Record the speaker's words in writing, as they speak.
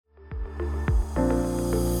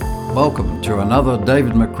Welcome to another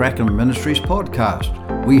David McCracken Ministries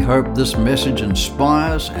podcast. We hope this message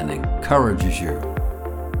inspires and encourages you.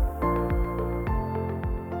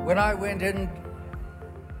 When I went in,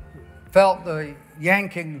 felt the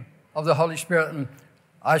yanking of the Holy Spirit, and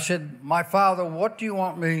I said, "My Father, what do you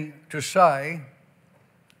want me to say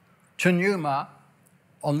to Numa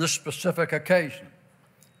on this specific occasion?"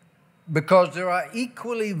 Because there are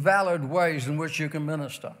equally valid ways in which you can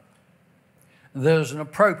minister. There's an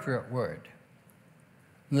appropriate word.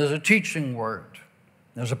 There's a teaching word.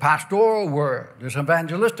 There's a pastoral word. There's an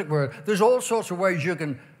evangelistic word. There's all sorts of ways you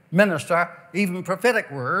can minister, even prophetic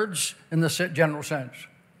words in the general sense.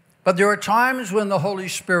 But there are times when the Holy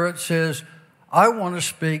Spirit says, "I want to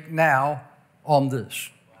speak now on this."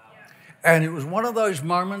 And it was one of those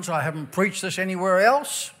moments. I haven't preached this anywhere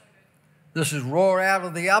else. This is raw out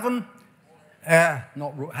of the oven.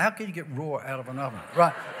 Not raw. How can you get raw out of an oven?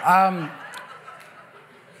 Right.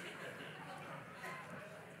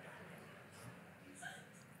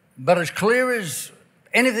 But as clear as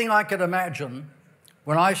anything I could imagine,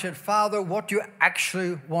 when I said, "Father, what do you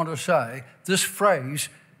actually want to say?" this phrase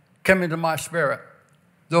came into my spirit.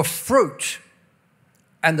 The fruit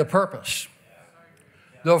and the purpose.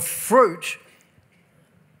 The fruit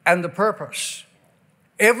and the purpose.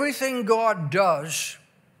 Everything God does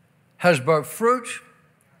has both fruit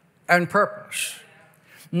and purpose.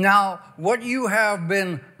 Now, what you have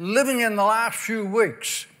been living in the last few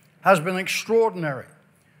weeks has been extraordinary.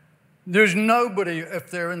 There's nobody, if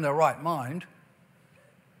they're in their right mind,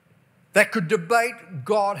 that could debate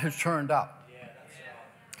God has turned up.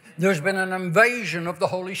 There's been an invasion of the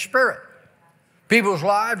Holy Spirit. People's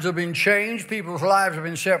lives have been changed. People's lives have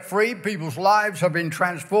been set free. People's lives have been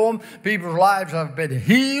transformed. People's lives have been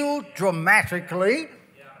healed dramatically,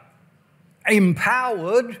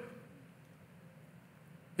 empowered.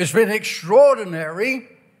 It's been extraordinary.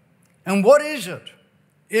 And what is it?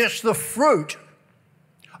 It's the fruit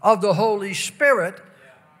of the Holy Spirit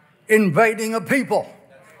invading a people.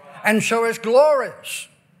 And so it's glorious.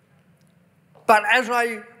 But as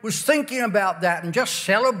I was thinking about that and just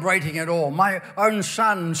celebrating it all, my own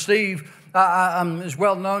son, Steve, is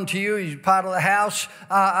well known to you. He's part of the house.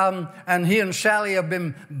 And he and Sally have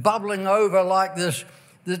been bubbling over like this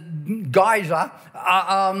geyser,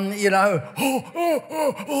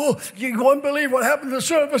 you won't believe what happened to the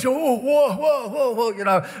service.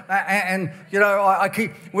 I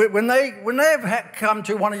keep when they've come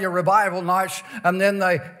to one of your revival nights and then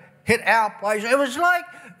they hit our place. It was like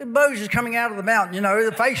Moses coming out of the mountain.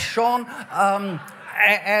 The face shone,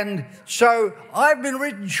 and so I've been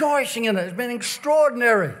rejoicing in it. It's been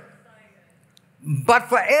extraordinary. But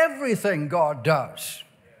for everything God does,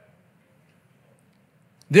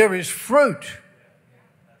 there is fruit,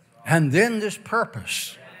 and then there's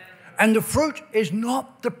purpose. And the fruit is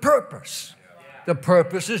not the purpose. The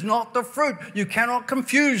purpose is not the fruit. You cannot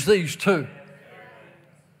confuse these two.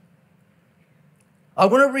 I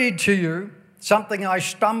want to read to you something I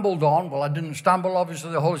stumbled on. Well, I didn't stumble.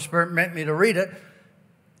 Obviously, the Holy Spirit meant me to read it.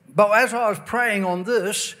 But as I was praying on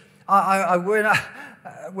this, I went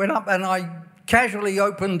up and I casually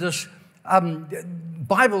opened this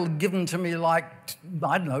Bible given to me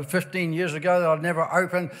 15 years ago that I'd never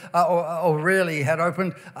opened or really had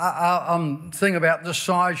opened, thing about this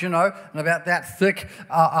size, and about that thick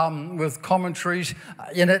with commentaries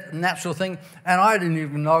in it and that sort of thing. And I didn't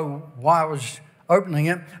even know why I was opening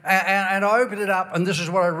it. And I opened it up, and this is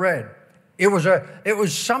what I read. It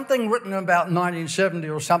was something written about 1970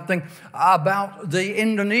 or something about the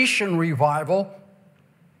Indonesian revival.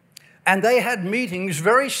 And they had meetings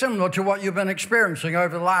very similar to what you've been experiencing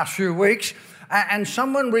over the last few weeks. And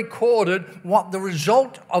someone recorded what the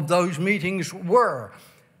result of those meetings were.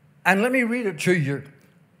 And let me read it to you.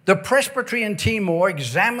 The presbytery in Timor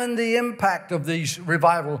examined the impact of these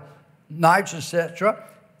revival nights, etc.,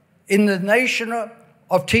 in the nation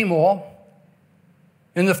of Timor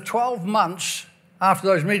in the 12 months after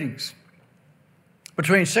those meetings,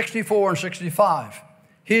 between 64 and 65.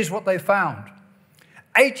 Here's what they found.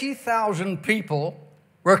 80,000 people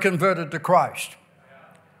were converted to Christ.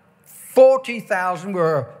 40,000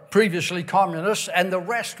 were previously communists, and the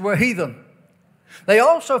rest were heathen. They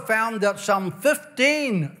also found that some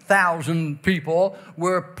 15,000 people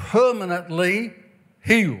were permanently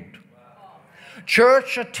healed.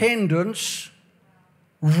 Church attendance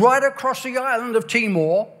right across the island of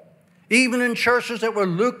Timor, even in churches that were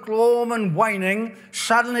lukewarm and waning,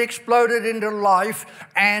 suddenly exploded into life,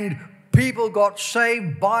 and people got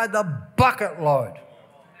saved by the bucket load.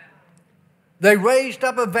 They raised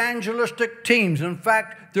up evangelistic teams. In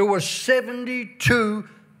fact, there were 72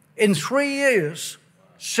 in 3 years.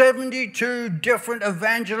 72 different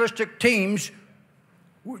evangelistic teams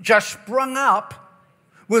just sprung up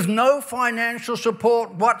with no financial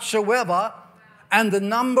support whatsoever, and the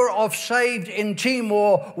number of saved in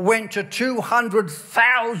Timor went to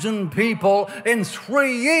 200,000 people in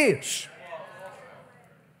 3 years.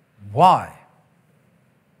 Why?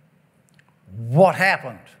 What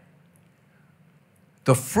happened?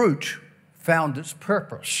 The fruit found its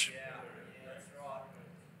purpose.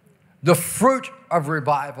 The fruit of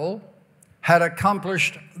revival had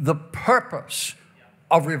accomplished the purpose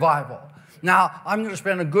of revival. Now, I'm going to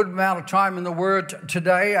spend a good amount of time in the Word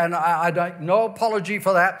today, and I don't, no apology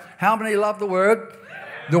for that. How many love the Word?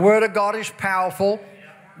 The Word of God is powerful.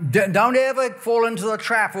 Don't ever fall into the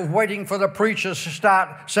trap of waiting for the preachers to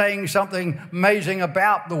start saying something amazing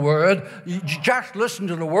about the Word. You just listen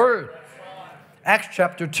to the Word. Acts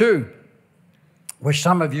chapter 2, which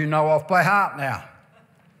some of you know off by heart now.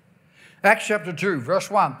 Acts chapter 2,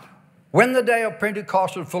 verse 1. When the day of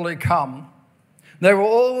Pentecost had fully come, they were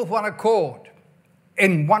all with one accord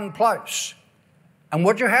in one place. And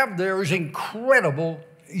what you have there is incredible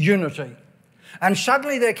unity. And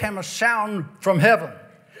suddenly there came a sound from heaven,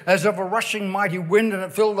 as of a rushing mighty wind, and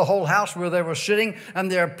it filled the whole house where they were sitting.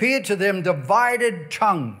 And there appeared to them divided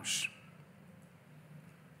tongues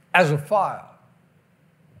as of fire.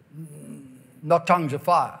 Not tongues of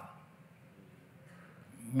fire.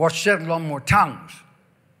 What settled on more tongues?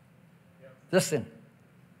 Listen.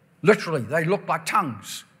 Literally, they looked like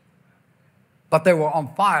tongues, but they were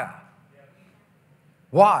on fire.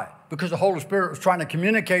 Why? Because the Holy Spirit was trying to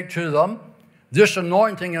communicate to them, this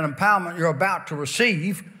anointing and empowerment you're about to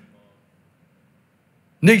receive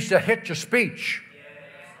needs to hit your speech.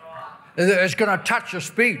 It's going to touch your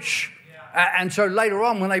speech. And so later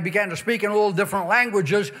on, when they began to speak in all different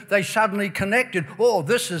languages, they suddenly connected, oh,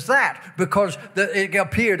 this is that, because it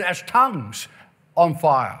appeared as tongues on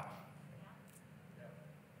fire.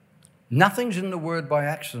 Nothing's in the Word by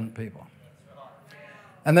accident, people.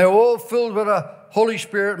 And they were all filled with the Holy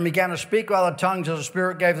Spirit and began to speak with other tongues as the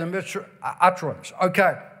Spirit gave them utterance.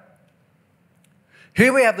 Okay.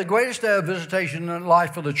 Here we have the greatest day of visitation in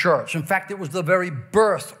life of the church. In fact, it was the very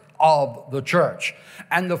birth of the church.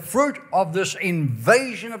 And the fruit of this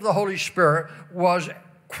invasion of the Holy Spirit was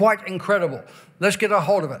quite incredible. Let's get a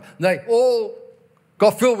hold of it. They all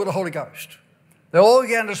got filled with the Holy Ghost. They all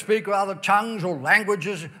began to speak with other tongues or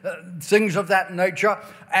languages, things of that nature.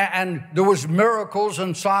 And there was miracles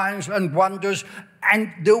and signs and wonders.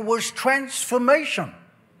 And there was transformation.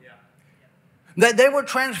 They were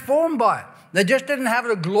transformed by it. They just didn't have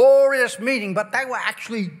a glorious meeting, but they were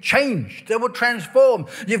actually changed. They were transformed.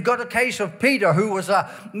 You've got a case of Peter, who was a,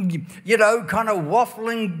 kind of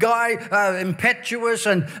waffling guy, impetuous,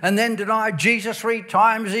 and then denied Jesus 3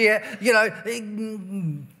 times.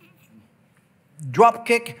 Drop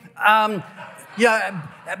kick,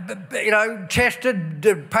 tested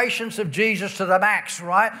the patience of Jesus to the max,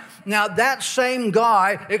 right? Now, that same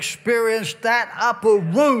guy experienced that upper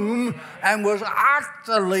room and was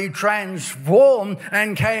utterly transformed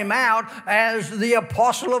and came out as the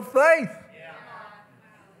apostle of faith.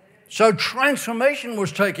 So transformation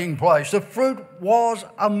was taking place. The fruit was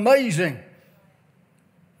amazing.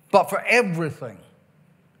 But for everything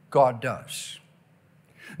God does,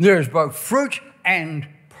 there is both fruit and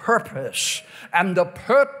purpose. And the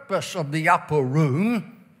purpose of the upper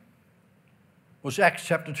room was Acts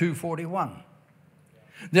chapter 2:41.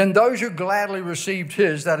 Then those who gladly received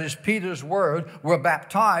his, that is Peter's word, were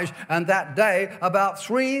baptized, and that day about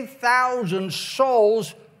 3,000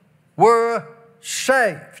 souls were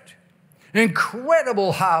saved.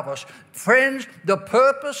 Incredible harvest. Friends, the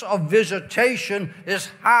purpose of visitation is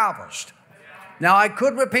harvest. Now, I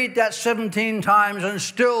could repeat that 17 times and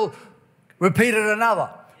still repeat it another,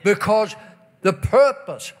 because the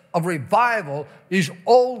purpose of revival is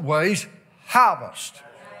always harvest.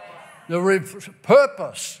 The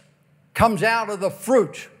purpose comes out of the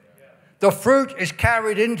fruit. The fruit is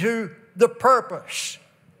carried into the purpose.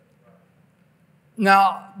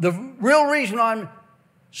 Now, the real reason I'm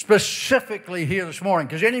specifically here this morning,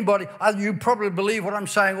 because you probably believe what I'm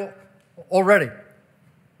saying already.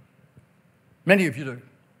 Many of you do.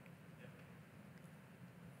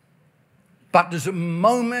 But there's a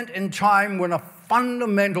moment in time when a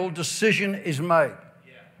fundamental decision is made.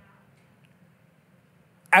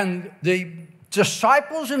 And the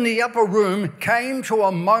disciples in the upper room came to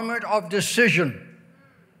a moment of decision.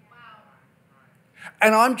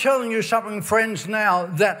 And I'm telling you something, friends, now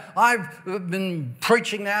that I've been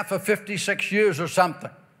preaching now for 56 years or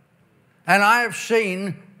something. And I have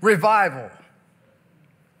seen revival.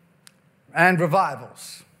 And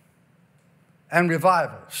revivals. And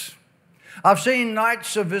revivals. I've seen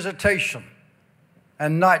nights of visitation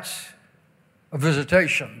and nights of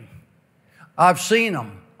visitation. I've seen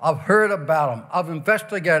them. I've heard about them. I've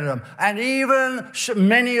investigated them. And even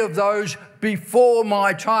many of those before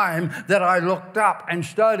my time that I looked up and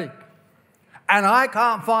studied. And I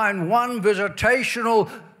can't find one visitational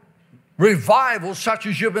revival such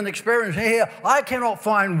as you've been experiencing here. I cannot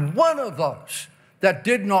find one of those that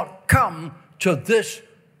did not come to this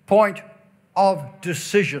point of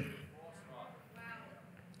decision.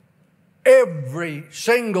 Every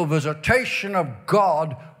single visitation of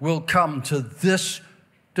God will come to this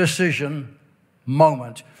decision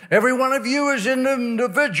moment. Every one of you is an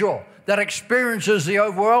individual that experiences the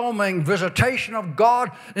overwhelming visitation of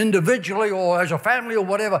God individually or as a family or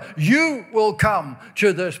whatever. You will come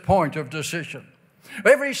to this point of decision.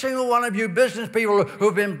 Every single one of you business people who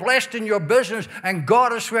have been blessed in your business and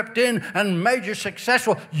God has swept in and made you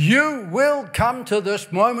successful, you will come to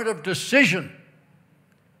this moment of decision.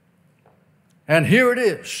 And here it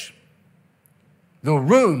is, the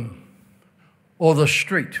room or the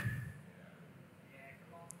street.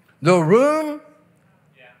 The room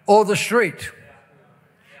or the street.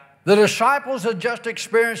 The disciples had just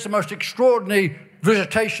experienced the most extraordinary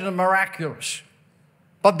visitation of miraculous.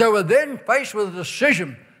 But they were then faced with a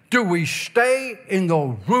decision. Do we stay in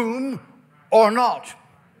the room or not?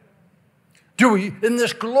 Do we, in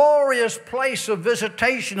this glorious place of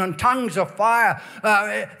visitation and tongues of fire,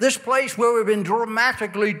 this place where we've been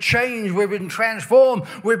dramatically changed, we've been transformed,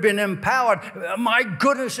 we've been empowered. My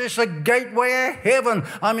goodness, it's a gateway of heaven.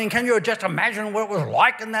 I mean, can you just imagine what it was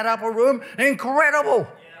like in that upper room? Incredible.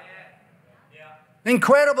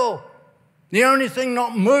 Incredible. The only thing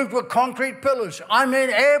not moved were concrete pillars. I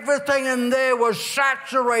mean, everything in there was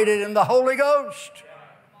saturated in the Holy Ghost.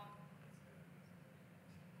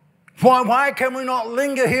 Why can we not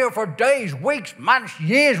linger here for days, weeks, months,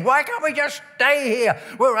 years? Why can't we just stay here?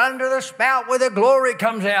 We're under the spout where the glory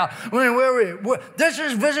comes out. I mean, this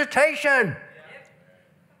is visitation.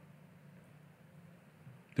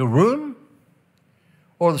 The room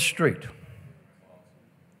or the street?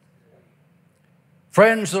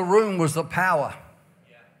 Friends, the room was the power,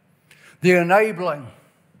 the enabling.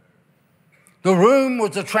 The room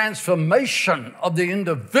was the transformation of the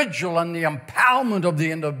individual and the empowerment of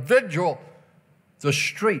the individual. The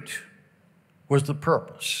street was the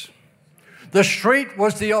purpose. The street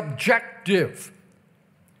was the objective.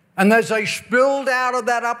 And as they spilled out of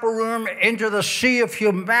that upper room into the sea of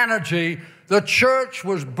humanity, the church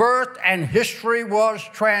was birthed and history was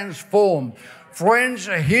transformed. Friends,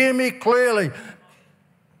 hear me clearly.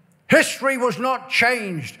 History was not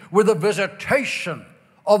changed with the visitation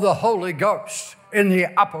of the Holy Ghost in the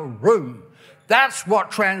upper room. That's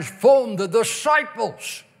what transformed the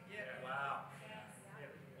disciples.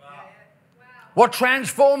 What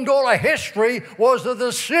transformed all of history was the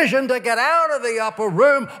decision to get out of the upper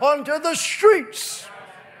room onto the streets.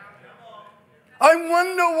 I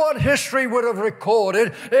wonder what history would have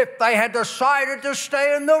recorded if they had decided to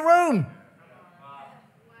stay in the room.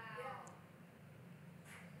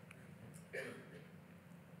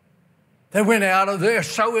 They went out of there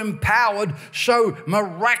so empowered, so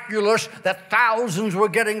miraculous that thousands were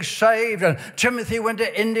getting saved. And Timothy went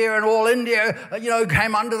to India and all India,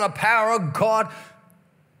 came under the power of God.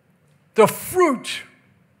 The fruit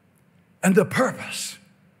and the purpose.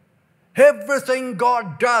 Everything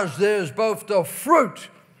God does, there's both the fruit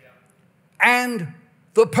and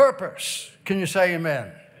the purpose. Can you say amen?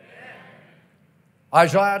 Amen.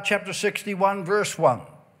 Isaiah chapter 61, verse 1.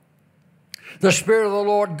 The Spirit of the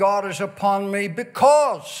Lord God is upon me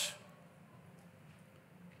because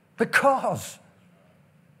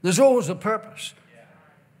there's always a purpose.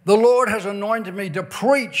 The Lord has anointed me to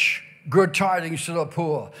preach good tidings to the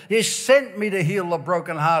poor. He sent me to heal the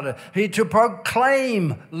brokenhearted. To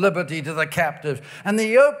proclaim liberty to the captives and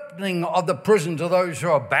the opening of the prison to those who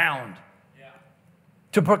are bound.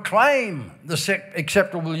 To proclaim the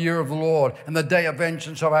acceptable year of the Lord and the day of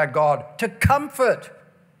vengeance of our God. To comfort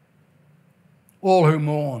all who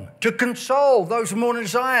mourn, to console those who mourn in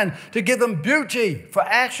Zion, to give them beauty for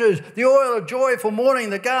ashes, the oil of joy for mourning,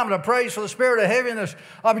 the garment of praise for the spirit of heaviness.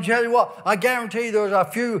 I will tell you what, I guarantee there was a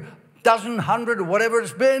few dozen, hundred, or whatever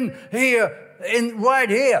it's been here, right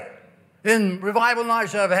here, in revival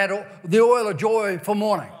nights that have had the oil of joy for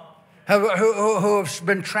mourning, who have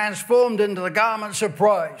been transformed into the garments of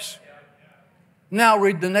praise. Now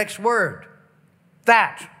read the next word,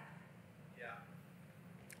 that.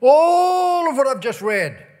 All of what I've just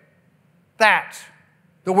read, that.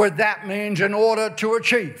 The word that means in order to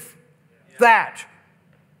achieve. That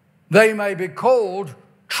they may be called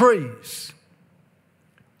trees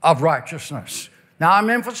of righteousness. Now,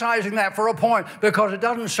 I'm emphasizing that for a point because it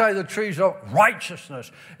doesn't say the trees of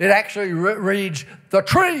righteousness. It actually reads the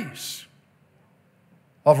trees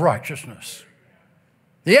of righteousness.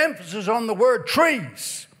 The emphasis on the word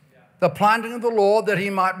trees, the planting of the Lord that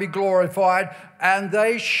he might be glorified, and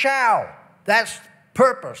they shall. That's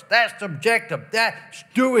purpose, that's objective, that's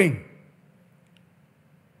doing.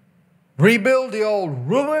 Rebuild the old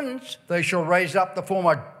ruins, they shall raise up the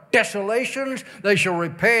former desolations, they shall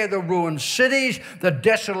repair the ruined cities, the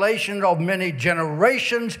desolation of many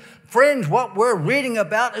generations. Friends, what we're reading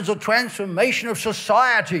about is a transformation of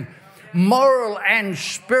society. Moral and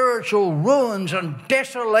spiritual ruins and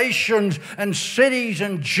desolations and cities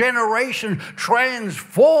and generations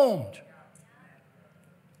transformed.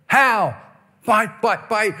 How?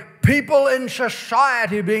 By people in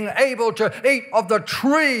society being able to eat of the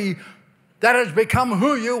tree that has become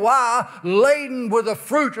who you are, laden with the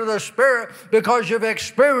fruit of the Spirit, because you've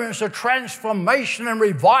experienced a transformation and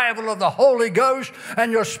revival of the Holy Ghost,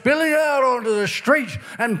 and you're spilling out onto the streets,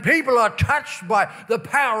 and people are touched by the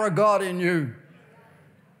power of God in you.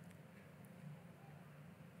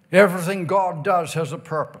 Everything God does has a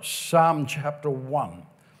purpose. Psalm chapter 1.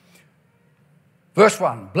 Verse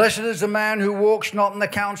 1, blessed is the man who walks not in the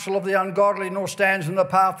counsel of the ungodly, nor stands in the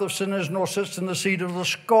path of sinners, nor sits in the seat of the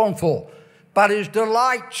scornful. But his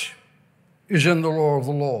delight is in the law of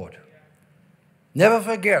the Lord. Never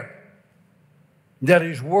forget that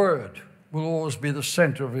his word will always be the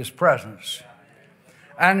center of his presence.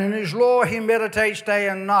 And in his law he meditates day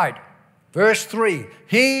and night. Verse 3,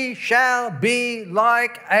 he shall be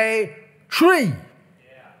like a tree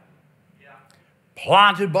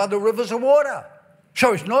planted by the rivers of water.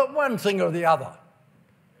 So it's not one thing or the other.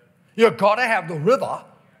 You've got to have the river.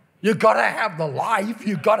 You've got to have the life.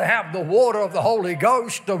 You've got to have the water of the Holy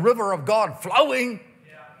Ghost, the river of God flowing.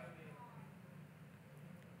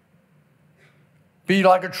 Be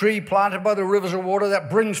like a tree planted by the rivers of water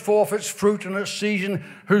that brings forth its fruit in its season,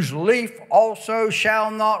 whose leaf also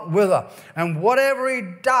shall not wither. And whatever he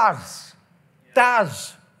does,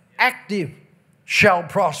 active, shall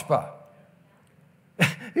prosper.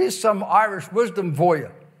 Here's some Irish wisdom for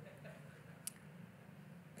you.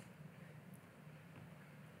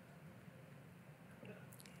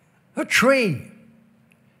 A tree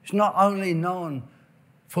is not only known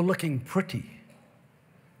for looking pretty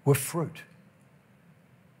with fruit.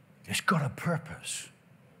 It's got a purpose.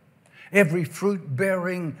 Every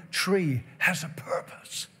fruit-bearing tree has a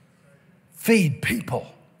purpose. Feed people.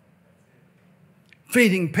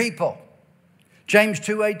 Feeding people. James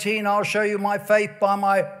 2:18, I'll show you my faith by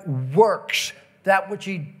my works. That which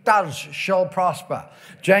he does shall prosper.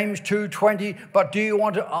 James 2:20, but do you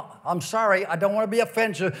want to, I'm sorry, I don't want to be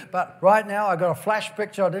offensive, but right now I got a flash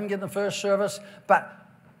picture I didn't get in the first service, but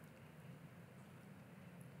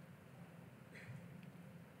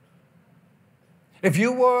if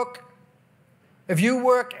you work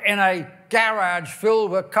in a garage filled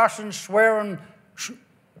with cussing, swearing,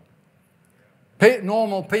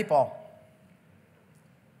 normal people,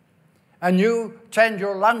 and you spend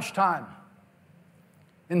your lunchtime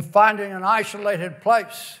in finding an isolated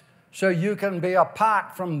place so you can be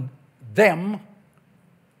apart from them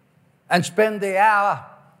and spend the hour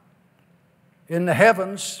in the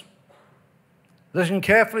heavens. Listen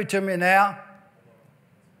carefully to me now.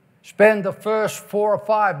 Spend the first 4 or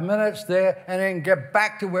 5 minutes there and then get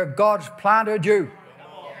back to where God's planted you.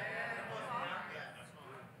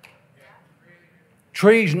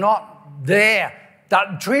 Tree's not there.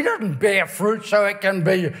 That tree doesn't bear fruit so it can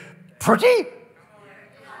be pretty.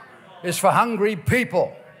 It's for hungry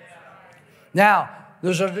people. Now,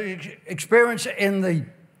 there's an experience in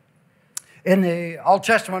the Old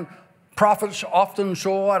Testament. Prophets often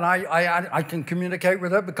saw, and I can communicate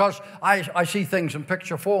with it because I see things in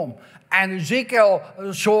picture form. And Ezekiel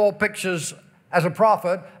saw pictures as a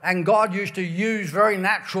prophet, and God used to use very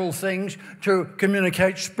natural things to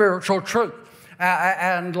communicate spiritual truth.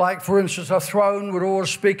 And like, for instance, a throne would always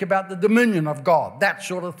speak about the dominion of God, that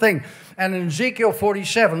sort of thing. And in Ezekiel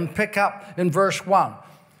 47, pick up in verse 1.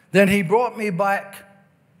 Then he brought me back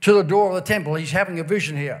to the door of the temple. He's having a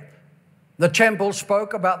vision here. The temple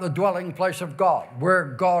spoke about the dwelling place of God, where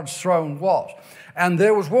God's throne was. And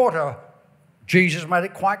there was water. Jesus made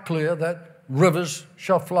it quite clear that rivers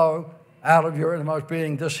shall flow out of your innermost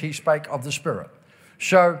being. This he spake of the Spirit.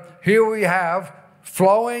 So here we have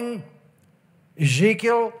flowing.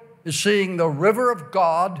 Ezekiel is seeing the river of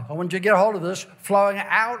God, I want you to get a hold of this, flowing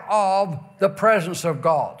out of the presence of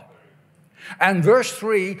God. And verse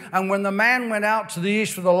 3, and when the man went out to the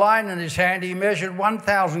east with a line in his hand, he measured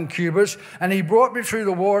 1,000 cubits, and he brought me through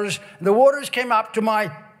the waters. And the waters came up to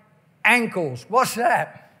my ankles. What's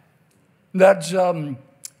that? that's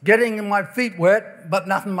getting my feet wet, but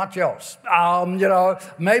nothing much else.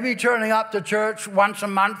 Maybe turning up to church once a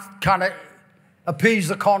month, kind of appease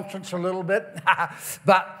the conscience a little bit,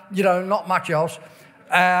 but, not much else.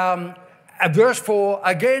 Verse 4,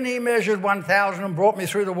 again he measured 1,000 and brought me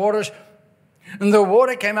through the waters, and the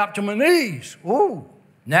water came up to my knees. Ooh,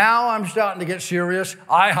 now I'm starting to get serious.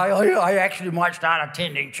 I actually might start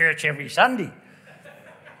attending church every Sunday.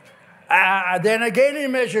 Then again he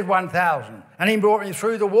measured 1,000, and he brought me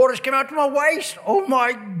through the waters, came out to my waist. Oh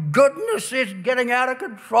my goodness, it's getting out of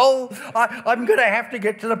control. I'm going to have to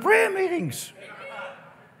get to the prayer meetings.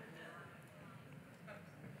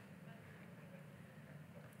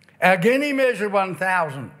 Again he measured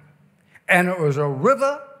 1,000, and it was a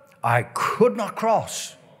river I could not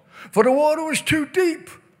cross, for the water was too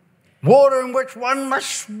deep, water in which one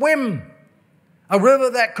must swim. A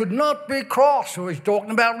river that could not be crossed. So he's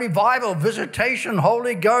talking about revival, visitation,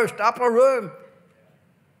 Holy Ghost, upper room.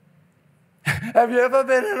 Have you ever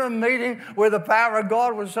been in a meeting where the power of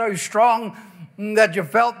God was so strong that you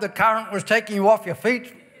felt the current was taking you off your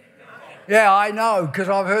feet? Yeah, I know, because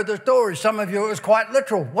I've heard the stories. Some of you, it was quite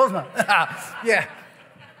literal, wasn't it? Yeah.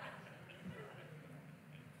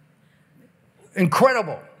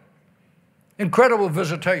 Incredible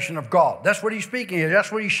visitation of God. That's what he's speaking here.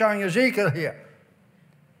 That's what he's showing Ezekiel here.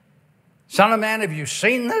 Son of man, have you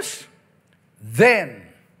seen this? Then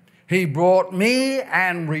he brought me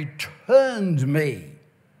and returned me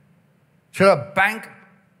to the bank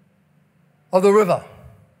of the river.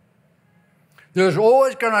 There's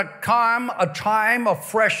always going to come a time of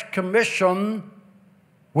fresh commission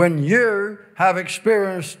when you have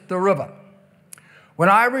experienced the river. When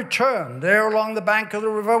I returned, there along the bank of the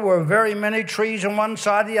river were very many trees on one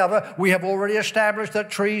side or the other. We have already established that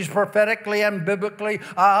trees prophetically and biblically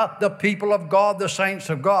are the people of God, the saints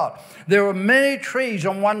of God. There were many trees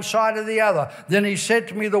on one side or the other. Then he said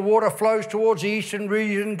to me, the water flows towards the eastern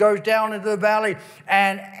region, goes down into the valley,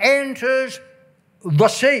 and enters the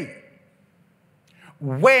sea.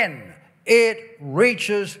 When it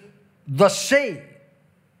reaches the sea,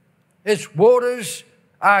 its waters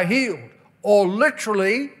are healed. Or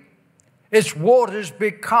literally, its waters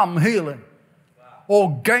become healing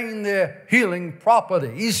or gain their healing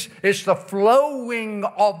properties. It's the flowing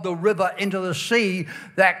of the river into the sea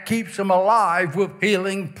that keeps them alive with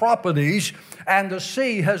healing properties. And the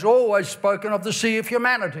sea has always spoken of the sea of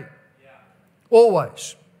humanity.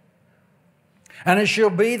 Always. And it shall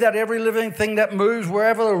be that every living thing that moves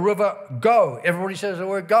wherever the river go. Everybody says the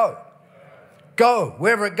word go. Go.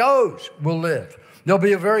 Wherever it goes will live. There'll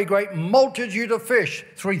be a very great multitude of fish,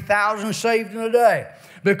 3,000 saved in a day,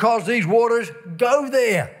 because these waters go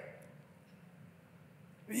there.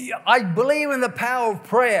 I believe in the power of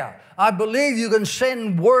prayer. I believe you can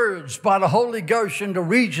send words by the Holy Ghost into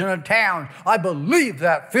region and towns. I believe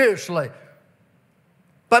that fiercely.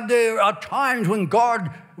 But there are times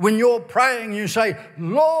when you're praying, you say,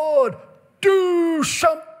 Lord, do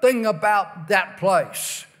something about that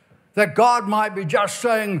place. That God might be just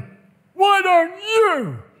saying, why don't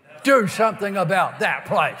you do something about that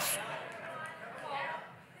place?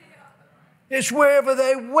 It's wherever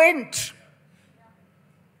they went.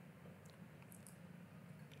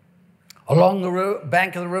 Along the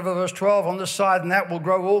bank of the river, verse 12, on this side and that will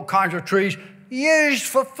grow all kinds of trees used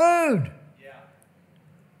for food.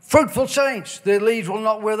 Fruitful saints, their leaves will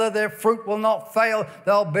not wither, their fruit will not fail.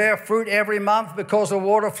 They'll bear fruit every month because the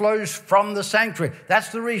water flows from the sanctuary. That's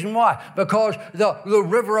the reason why. Because the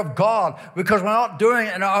river of God, because we're not doing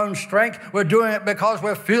it in our own strength. We're doing it because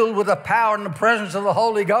we're filled with the power and the presence of the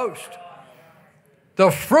Holy Ghost.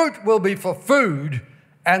 The fruit will be for food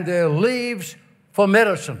and their leaves for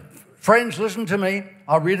medicine. Friends, listen to me.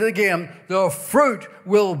 I'll read it again. The fruit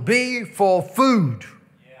will be for food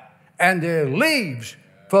and their leaves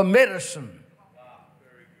for medicine.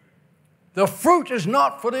 The fruit is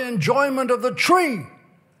not for the enjoyment of the tree.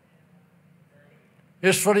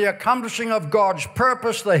 It's for the accomplishing of God's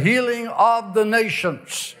purpose, the healing of the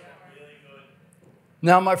nations.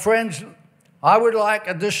 Now, my friends, I would like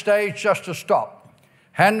at this stage just to stop,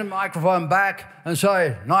 hand the microphone back and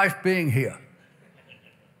say, nice being here.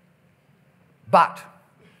 But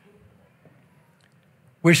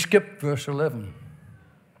we skipped verse 11.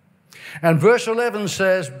 And verse 11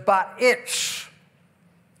 says, but its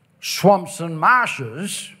swamps and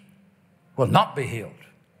marshes will not be healed.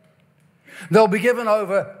 They'll be given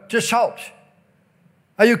over to salt.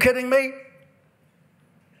 Are you kidding me?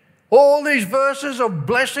 All these verses of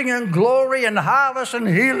blessing and glory and harvest and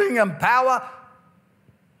healing and power.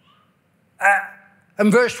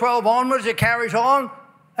 And verse 12 onwards, it carries on.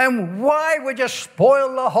 And why would you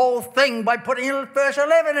spoil the whole thing by putting verse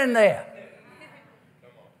 11 in there?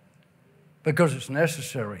 because it's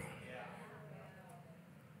necessary.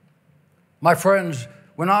 My friends,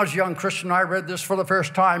 when I was a young Christian, I read this for the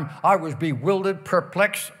first time. I was bewildered,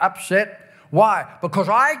 perplexed, upset. Why? Because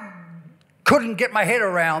I couldn't get my head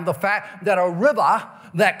around the fact that a river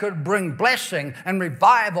that could bring blessing and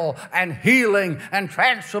revival and healing and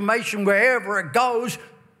transformation wherever it goes,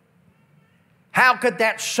 how could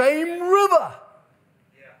that same river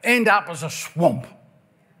end up as a swamp?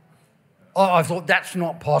 Oh, I thought, that's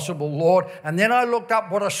not possible, Lord. And then I looked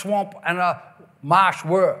up what a swamp and a marsh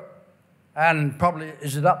were. And probably,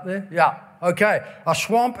 is it up there? Yeah, okay. A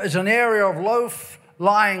swamp is an area of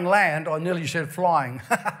low-lying land. I nearly said flying.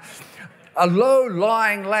 A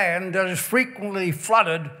low-lying land that is frequently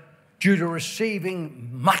flooded due to receiving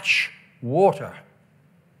much water,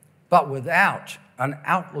 but without an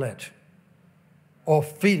outlet or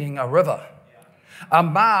feeding a river. A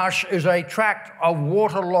marsh is a tract of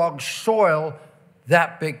waterlogged soil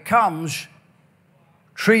that becomes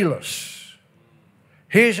treeless.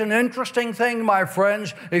 Here's an interesting thing, my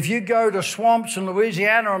friends. If you go to swamps in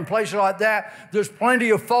Louisiana and places like that, there's plenty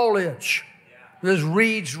of foliage. There's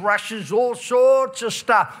reeds, rushes, all sorts of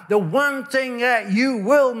stuff. The one thing that you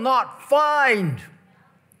will not find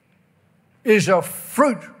is a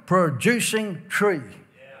fruit-producing tree.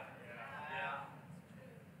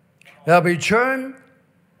 They'll be turned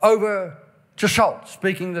over to salt,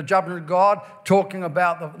 speaking the judgment of God, talking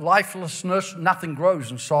about the lifelessness. Nothing grows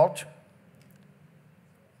in salt.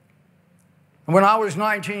 And when I was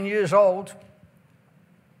 19 years old,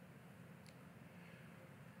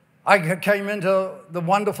 I came into the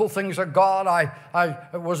wonderful things of God.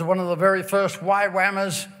 I was one of the very first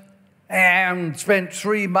YWAMers and spent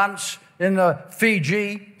 3 months in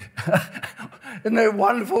Fiji. Isn't it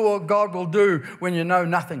wonderful what God will do when you know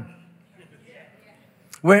nothing?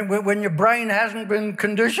 When your brain hasn't been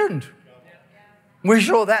conditioned. We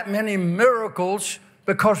saw that many miracles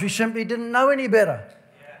because we simply didn't know any better.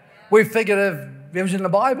 We figured if it was in the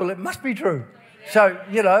Bible, it must be true. So,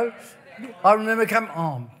 I remember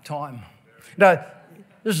time. No,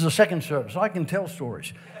 this is the second service. I can tell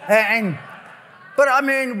stories. But I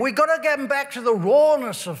mean, we got to get back to the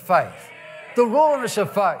rawness of faith. The rawness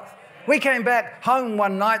of faith. We came back home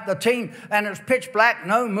one night, the team, and it was pitch black,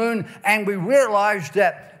 no moon, and we realized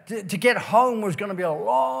that to get home was going to be a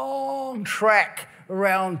long trek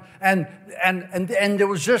around, and there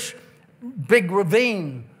was this big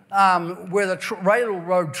ravine where the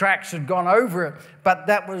railroad tracks had gone over it, but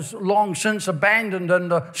that was long since abandoned, and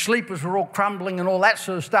the sleepers were all crumbling and all that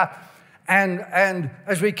sort of stuff. And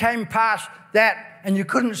as we came past that, and you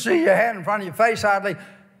couldn't see your hand in front of your face hardly,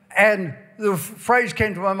 and the phrase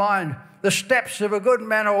came to my mind, the steps of a good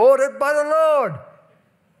man are ordered by the Lord.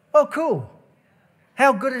 Oh, cool.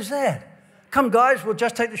 How good is that? Come, guys, we'll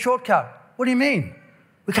just take the shortcut. What do you mean?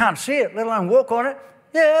 We can't see it, let alone walk on it.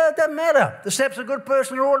 Yeah, it doesn't matter. The steps of a good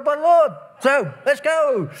person are ordered by the Lord. So, let's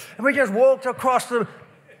go. And we just walked across the...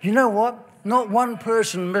 You know what? Not one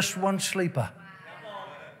person missed one sleeper.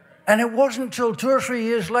 And it wasn't until 2 or 3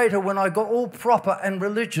 years later when I got all proper and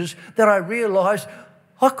religious that I realized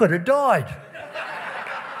I could have died.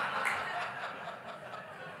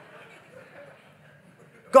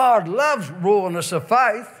 God loves rawness of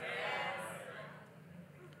faith.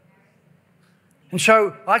 And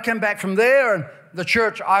so I came back from there, and the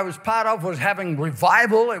church I was part of was having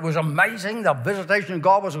revival. It was amazing. The visitation of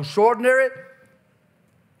God was extraordinary.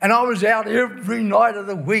 And I was out every night of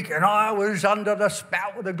the week, and I was under the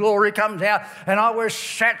spout where the glory comes out, and I was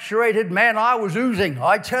saturated. Man, I was oozing,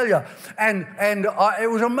 I tell you. And it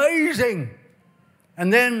was amazing.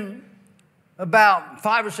 And then about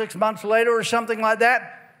 5 or 6 months later or something like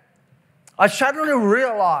that, I suddenly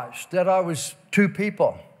realized that I was two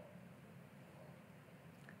people.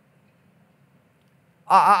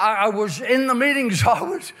 I was in the meetings, I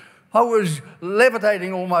was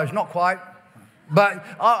levitating almost, not quite. But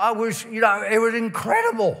I was, it was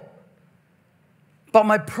incredible. But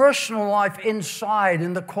my personal life inside,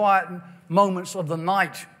 in the quiet moments of the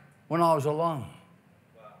night when I was alone,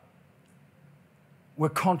 were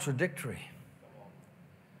contradictory.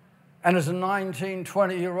 And as a 19,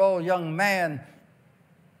 20-year-old young man,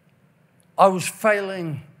 I was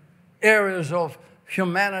failing areas of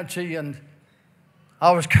humanity, and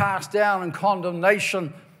I was cast down in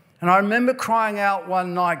condemnation. And I remember crying out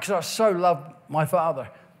one night because I so loved my father.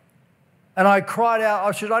 And I cried out,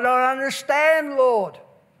 I said, I don't understand, Lord.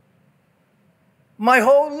 My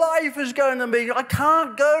whole life is going to be, I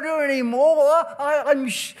can't go to anymore. I'm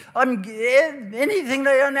anything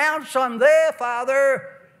they announce, I'm there, Father.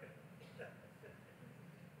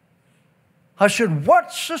 I said,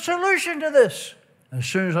 what's the solution to this? As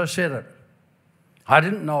soon as I said it, I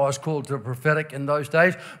didn't know I was called to the prophetic in those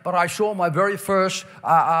days, but I saw my very first,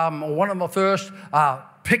 one of my first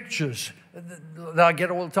pictures that I get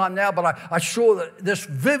all the time now, but I saw this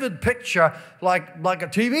vivid picture like a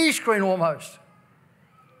TV screen almost.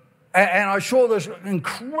 And I saw this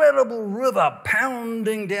incredible river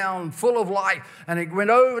pounding down full of light, and it went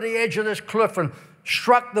over the edge of this cliff and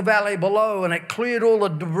struck the valley below, and it cleared all the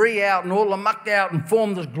debris out and all the muck out and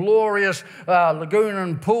formed this glorious lagoon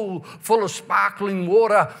and pool full of sparkling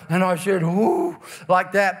water. And I said, ooh,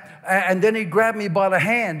 like that. And then he grabbed me by the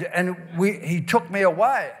hand and he took me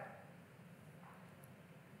away.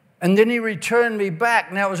 And then he returned me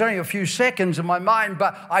back. Now, it was only a few seconds in my mind,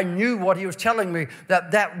 but I knew what he was telling me,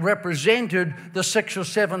 that represented the 6 or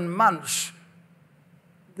 7 months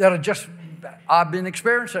that I've been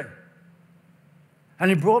experiencing.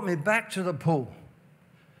 And he brought me back to the pool.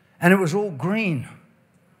 And it was all green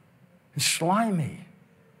and slimy.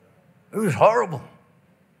 It was horrible.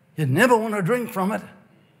 You'd never want to drink from it.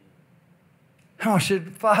 And I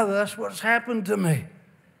said, Father, that's what's happened to me.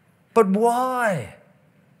 But why?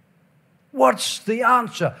 What's the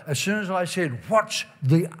answer? As soon as I said, what's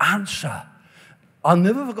the answer? I've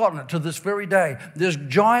never forgotten it to this very day. This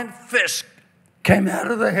giant fist came out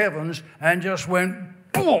of the heavens and just went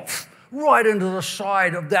poof, right into the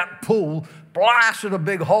side of that pool, blasted a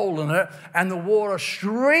big hole in it, and the water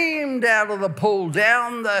streamed out of the pool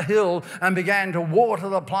down the hill and began to water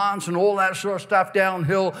the plants and all that sort of stuff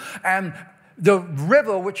downhill. And the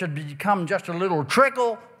river, which had become just a little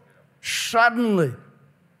trickle, suddenly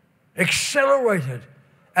accelerated.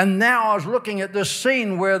 And now I was looking at this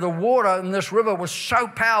scene where the water in this river was so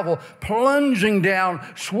powerful, plunging down,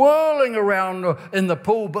 swirling around in the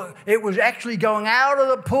pool, but it was actually going out of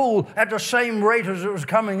the pool at the same rate as it was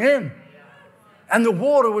coming in. And the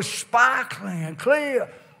water was sparkling and clear.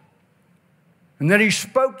 And then he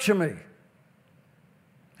spoke to me.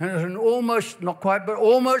 And it was an almost, not quite, but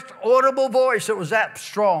almost audible voice that was that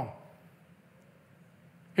strong.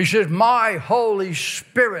 He says, my Holy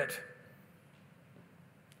Spirit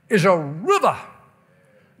is a river,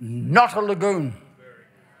 not a lagoon.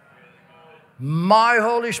 My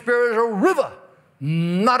Holy Spirit is a river,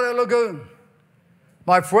 not a lagoon.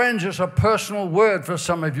 My friends, it's a personal word for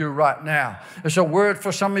some of you right now. It's a word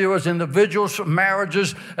for some of you as individuals,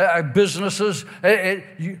 marriages, businesses.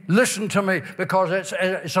 Listen to me, because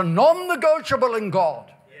it's a non-negotiable in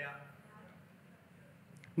God. Yeah.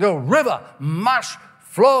 The river must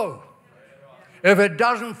flow. If it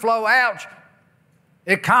doesn't flow out,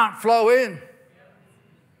 it can't flow in.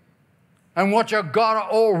 And what you've got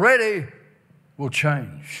already will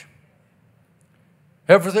change.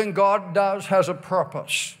 Everything God does has a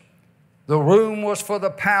purpose. The room was for the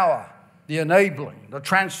power, the enabling, the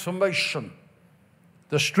transformation.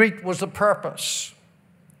 The street was the purpose.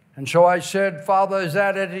 And so I said, Father, is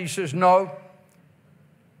that it? He says, no.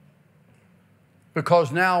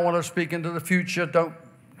 Because now I want to speak into the future.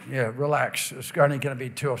 Relax. It's only going to be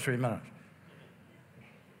 2 or 3 minutes.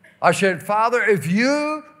 I said, Father, if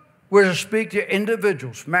you were to speak to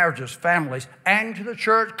individuals, marriages, families, and to the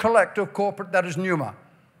church collective, corporate, that is Pneuma,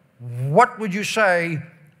 what would you say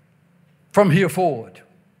from here forward?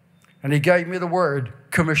 And he gave me the word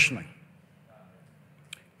commissioning.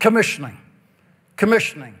 Commissioning.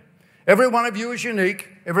 Commissioning. Every one of you is unique.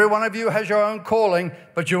 Every one of you has your own calling,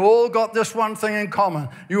 but you all got this one thing in common.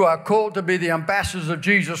 You are called to be the ambassadors of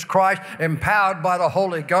Jesus Christ, empowered by the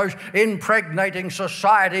Holy Ghost, impregnating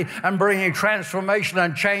society and bringing transformation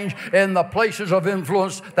and change in the places of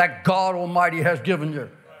influence that God Almighty has given you.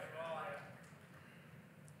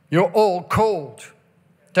 You're all called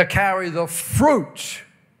to carry the fruit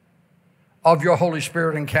of your Holy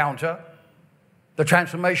Spirit encounter, the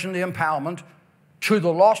transformation, the empowerment, to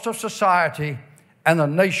the lost of society and the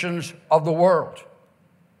nations of the world.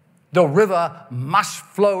 The river must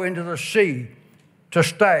flow into the sea to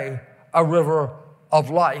stay a river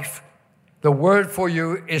of life. The word for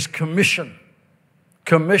you is commission.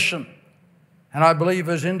 Commission. And I believe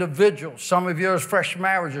as individuals, some of you as fresh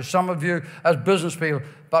marriages, some of you as business people,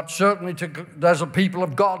 but certainly as a people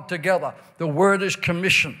of God together, the word is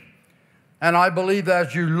commission. And I believe that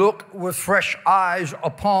as you look with fresh eyes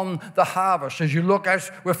upon the harvest, as you look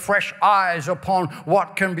with fresh eyes upon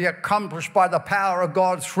what can be accomplished by the power of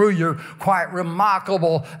God through you, quite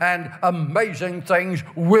remarkable and amazing things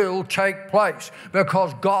will take place,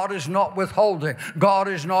 because God is not withholding. God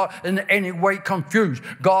is not in any way confused.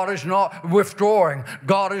 God is not withdrawing.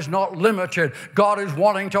 God is not limited. God is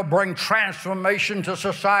wanting to bring transformation to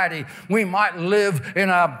society. We might live in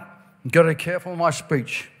got to be careful with my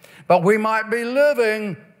speech, but we might be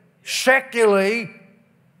living secularly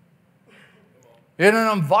in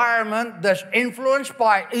an environment that's influenced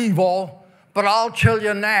by evil, but I'll tell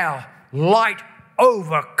you now, light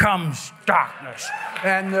overcomes darkness.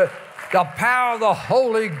 And the power of the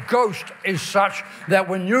Holy Ghost is such that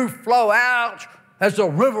when you flow out as a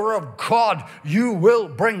river of God, you will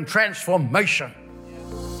bring transformation.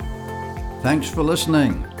 Thanks for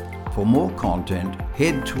listening. For more content,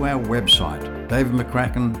 head to our website,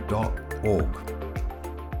 davidmccracken.org.